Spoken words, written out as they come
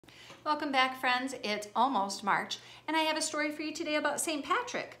Welcome back, friends. It's almost March, and I have a story for you today about St.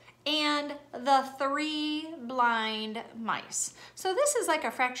 Patrick and the three blind mice. So this is like a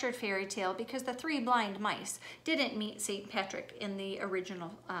fractured fairy tale because the three blind mice didn't meet St. Patrick in the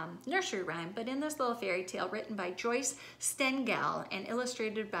original nursery rhyme, but in this little fairy tale written by Joyce Stengel and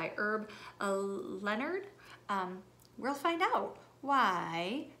illustrated by Herb Leonard, we'll find out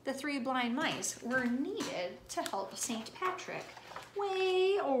why the three blind mice were needed to help St. Patrick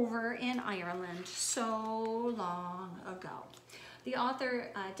way over in Ireland so long ago. The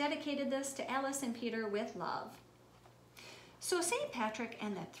author dedicated this to Alice and Peter with love. So St. Patrick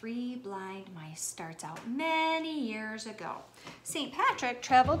and the three blind mice starts out many years ago. St. Patrick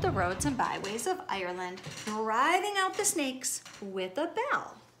traveled the roads and byways of Ireland, driving out the snakes with a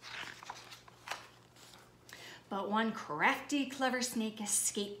bell. But one crafty, clever snake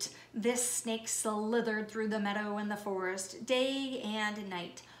escaped. This snake slithered through the meadow and the forest, day and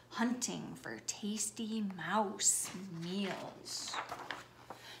night, hunting for tasty mouse meals.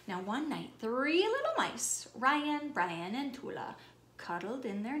 Now one night, three little mice, Ryan, Brian, and Tula, cuddled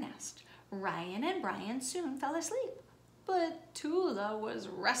in their nest. Ryan and Brian soon fell asleep, but Tula was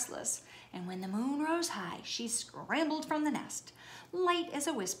restless, and when the moon rose high, she scrambled from the nest. Light as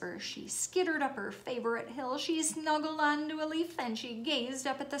a whisper, she skittered up her favorite hill. She snuggled onto a leaf and she gazed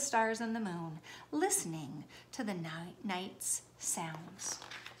up at the stars and the moon, listening to the night's sounds.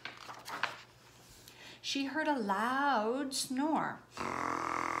 She heard a loud snore.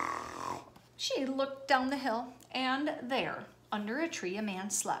 She looked down the hill, and there, under a tree, a man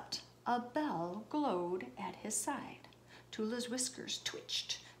slept. A bell glowed at his side. Tula's whiskers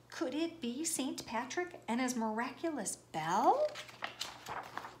twitched. Could it be St. Patrick and his miraculous bell?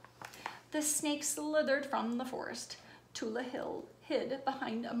 The snake slithered from the forest. Tula hid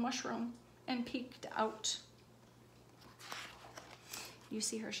behind a mushroom and peeked out. You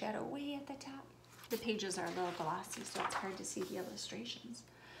see her shadow way at the top? The pages are a little glossy, so it's hard to see the illustrations.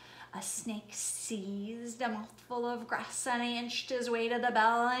 A snake seized a mouthful of grass and he inched his way to the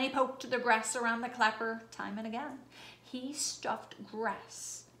bell and he poked the grass around the clapper time and again. He stuffed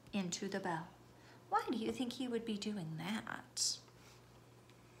grass into the bell. Why do you think he would be doing that?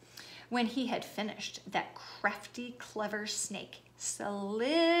 When he had finished, that crafty, clever snake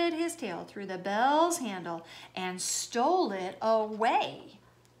slid his tail through the bell's handle and stole it away.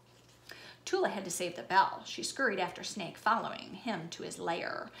 Tula had to save the bell. She scurried after Snake, following him to his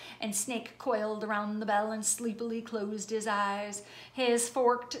lair. And Snake coiled around the bell and sleepily closed his eyes. His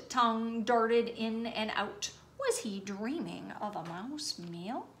forked tongue darted in and out. Was he dreaming of a mouse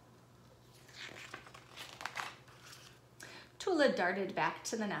meal? Tula darted back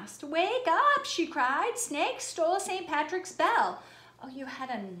to the nest. Wake up, she cried. Snake stole St. Patrick's bell. Oh, you had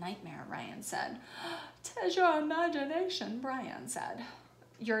a nightmare, Ryan said. 'Tis your imagination, Brian said.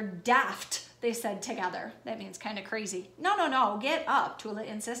 You're daft, they said together. That means kind of crazy. No, get up, Tula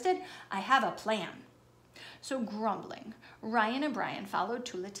insisted. I have a plan. So grumbling, Ryan and Brian followed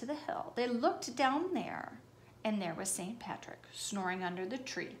Tula to the hill. They looked down there, and there was St. Patrick snoring under the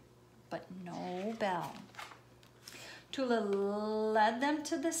tree, but no bell. Tula led them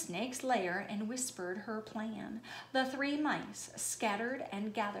to the snake's lair and whispered her plan. The three mice scattered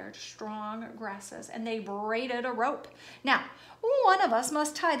and gathered strong grasses, and they braided a rope. Now, one of us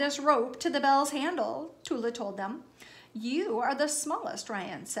must tie this rope to the bell's handle, Tula told them. You are the smallest,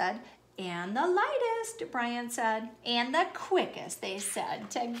 Ryan said. And the lightest, Brian said. And the quickest, they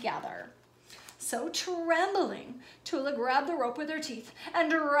said together. So trembling, Tula grabbed the rope with her teeth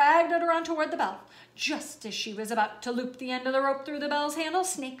and dragged it around toward the bell. Just as she was about to loop the end of the rope through the bell's handle,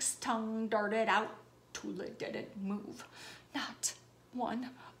 Snake's tongue darted out. Tula didn't move, not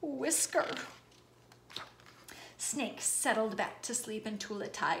one whisker. Snake settled back to sleep and Tula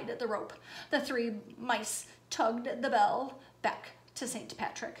tied the rope. The three mice tugged the bell back to St.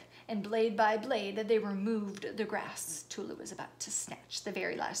 Patrick, and blade by blade they removed the grass. Tula was about to snatch the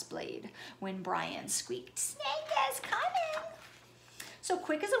very last blade when Brian squeaked, Snake is coming! So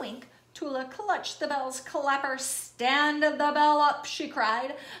quick as a wink, Tula clutched the bell's clapper. Stand the bell up, she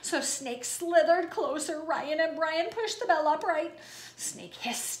cried. So Snake slithered closer. Ryan and Brian pushed the bell upright. Snake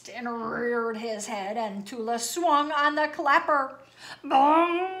hissed and reared his head, and Tula swung on the clapper.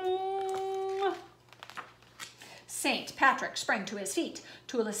 Bong! St. Patrick sprang to his feet.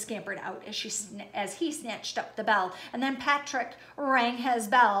 Tula scampered out as he snatched up the bell, and then Patrick rang his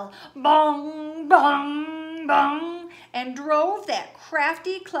bell. Bong, bong, bong, and drove that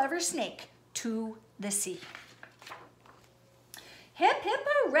crafty, clever snake to the sea. Hip, hip,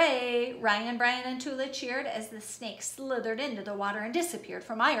 hooray! Ryan, Brian, and Tula cheered as the snake slithered into the water and disappeared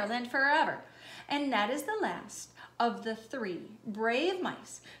from Ireland forever. And that is the last of the 3 brave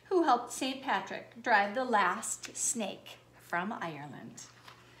mice who helped St. Patrick drive the last snake from Ireland.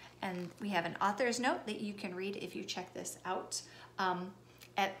 And we have an author's note that you can read if you check this out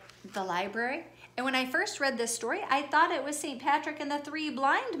at the library. And when I first read this story, I thought it was St. Patrick and the 3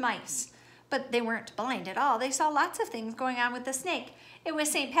 blind mice, but they weren't blind at all. They saw lots of things going on with the snake. It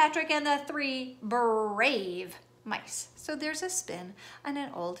was St. Patrick and the 3 brave mice. So there's a spin on an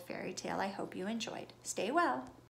old fairy tale I hope you enjoyed. Stay well.